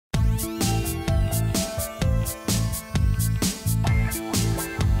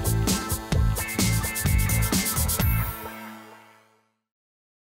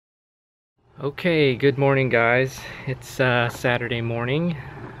Okay, good morning guys. It's Saturday morning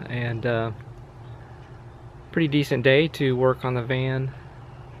and pretty decent day to work on the van.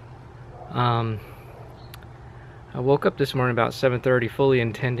 I woke up this morning about 7:30 fully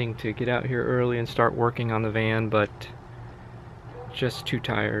intending to get out here early and start working on the van, but just too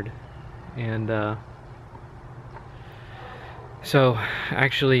tired. And so I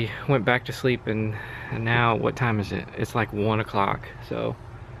actually went back to sleep, and now what time is it? It's like 1 o'clock. So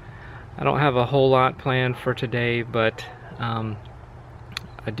I don't have a whole lot planned for today, but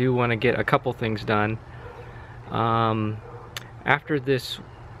I do want to get a couple things done. After this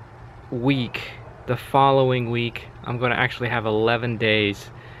week, the following week, I'm going to actually have 11 days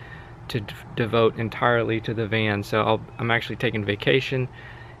to devote entirely to the van. So I'm actually taking vacation,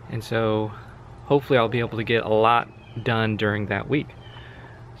 and so hopefully I'll be able to get a lot done during that week.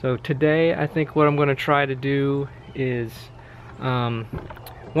 So today, I think what I'm going to try to do is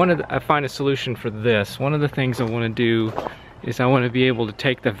I find a solution for this. One of the things I want to do is I want to be able to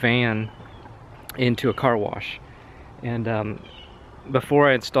take the van into a car wash. And before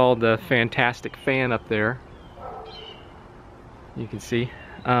I installed the fantastic fan up there, you can see,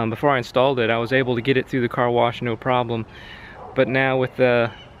 before I installed it, I was able to get it through the car wash no problem. But now with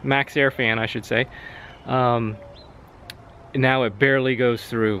the max air fan, I should say, now it barely goes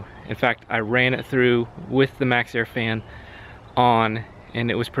through. In fact, I ran it through with the max air fan on, and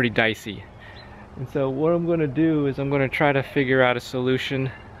it was pretty dicey. And so what I'm going to do is I'm going to try to figure out a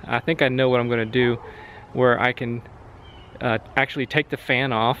solution. I think I know what I'm going to do, where I can actually take the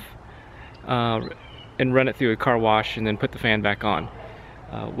fan off and run it through a car wash and then put the fan back on,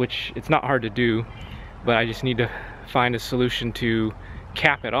 which it's not hard to do, but I just need to find a solution to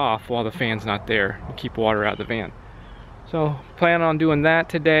cap it off while the fan's not there and keep water out of the van. So plan on doing that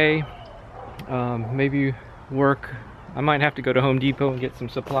today. Maybe work. I might have to go to Home Depot and get some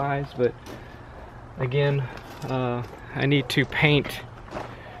supplies, but again, I need to paint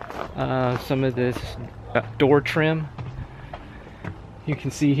some of this door trim. You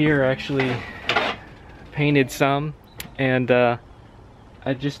can see here I actually painted some, and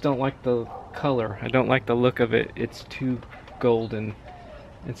I just don't like the color. I don't like the look of it. It's too golden,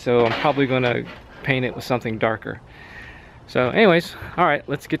 and so I'm probably going to paint it with something darker. So anyways, alright,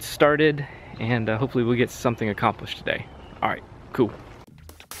 let's get started, and hopefully we'll get something accomplished today. Alright, cool.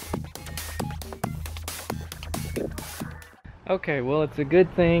 Okay, well, it's a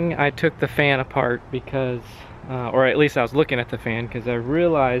good thing I took the fan apart because, or at least I was looking at the fan, because I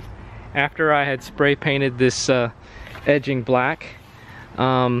realized after I had spray painted this edging black,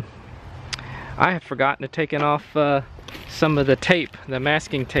 I had forgotten to take off some of the tape, the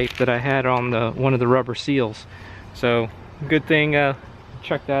masking tape that I had on one of the rubber seals. So good thing,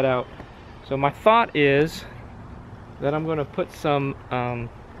 check that out. So my thought is that I'm going to put some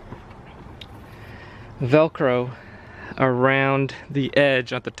Velcro around the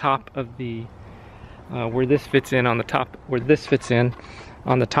edge at the top of the where this fits in on the top,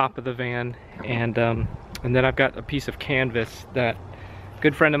 on the top of the van, and then I've got a piece of canvas that a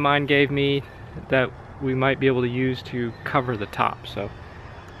good friend of mine gave me that we might be able to use to cover the top. So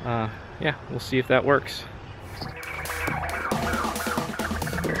yeah, we'll see if that works.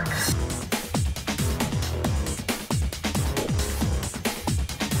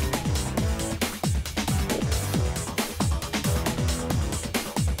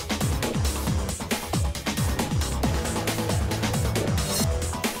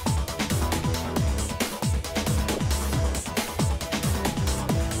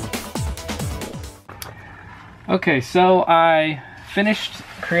 Okay, so I finished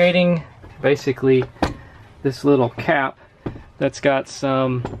creating basically this little cap that's got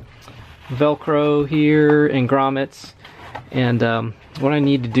some Velcro here and grommets, and what I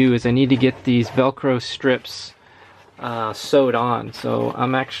need to do is I need to get these Velcro strips sewed on. So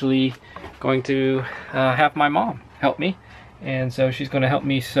I'm actually going to have my mom help me, and so she's going to help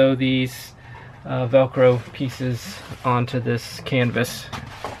me sew these Velcro pieces onto this canvas,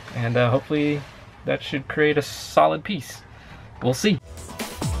 and hopefully that should create a solid piece. We'll see.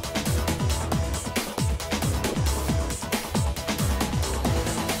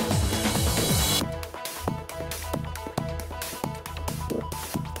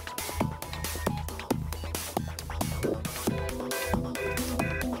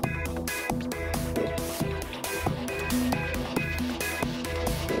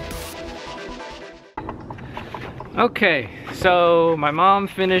 Okay, so my mom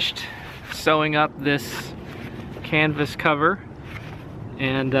finished sewing up this canvas cover,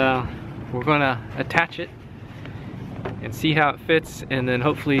 and we're gonna attach it and see how it fits, and then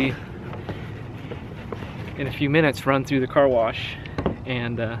hopefully in a few minutes run through the car wash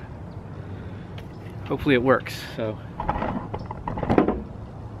and hopefully it works. So.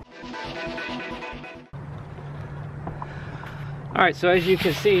 Alright, so as you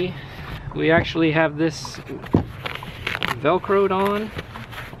can see, we actually have this Velcroed on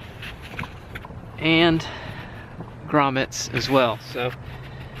and grommets as well. So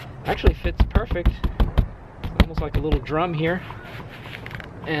actually fits perfect. It's almost like a little drum here.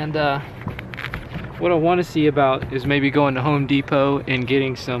 And what I want to see about is maybe going to Home Depot and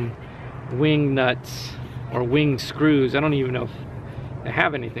getting some wing nuts or wing screws. I don't even know if they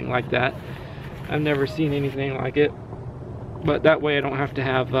have anything like that. I've never seen anything like it. But that way I don't have to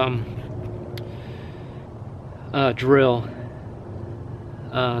have a drill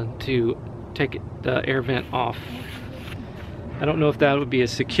to take the air vent off. I don't know if that would be a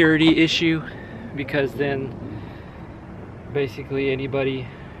security issue, because then basically anybody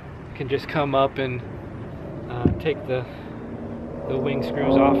can just come up and take the wing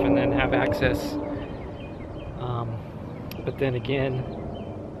screws off and then have access. But then again,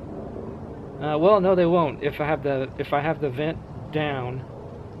 well, no, they won't. If I have the vent down,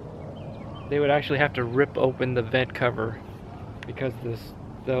 they would actually have to rip open the vent cover, because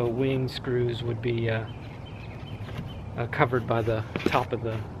the wing screws would be covered by the top of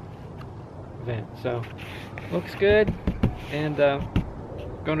the vent. So looks good, and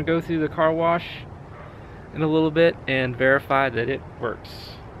going to go through the car wash in a little bit and verify that it works.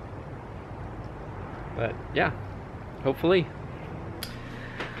 But yeah, hopefully.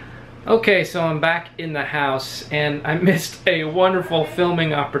 Okay, so I'm back in the house, and I missed a wonderful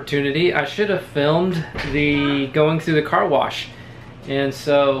filming opportunity. I should have filmed the going through the car wash. And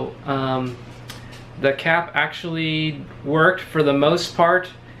so the cap actually worked for the most part,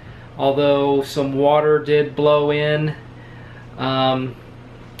 although some water did blow in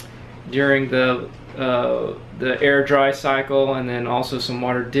during the air dry cycle, and then also some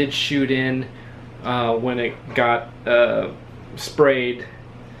water did shoot in when it got sprayed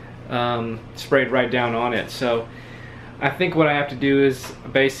right down on it. So I think what I have to do is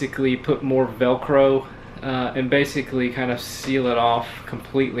basically put more Velcro and basically kind of seal it off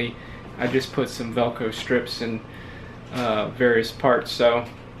completely. I just put some Velcro strips in various parts. So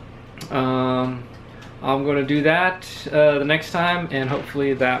I'm going to do that the next time, and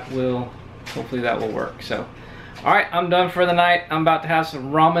hopefully that will work. So all right, I'm done for the night. I'm about to have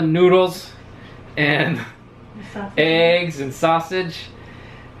some ramen noodles and eggs and sausage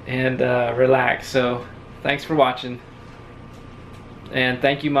and relax. So thanks for watching, and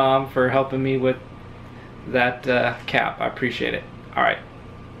thank you, Mom, for helping me with that cap. I appreciate it. All right,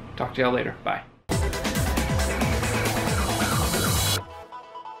 talk to y'all later. Bye.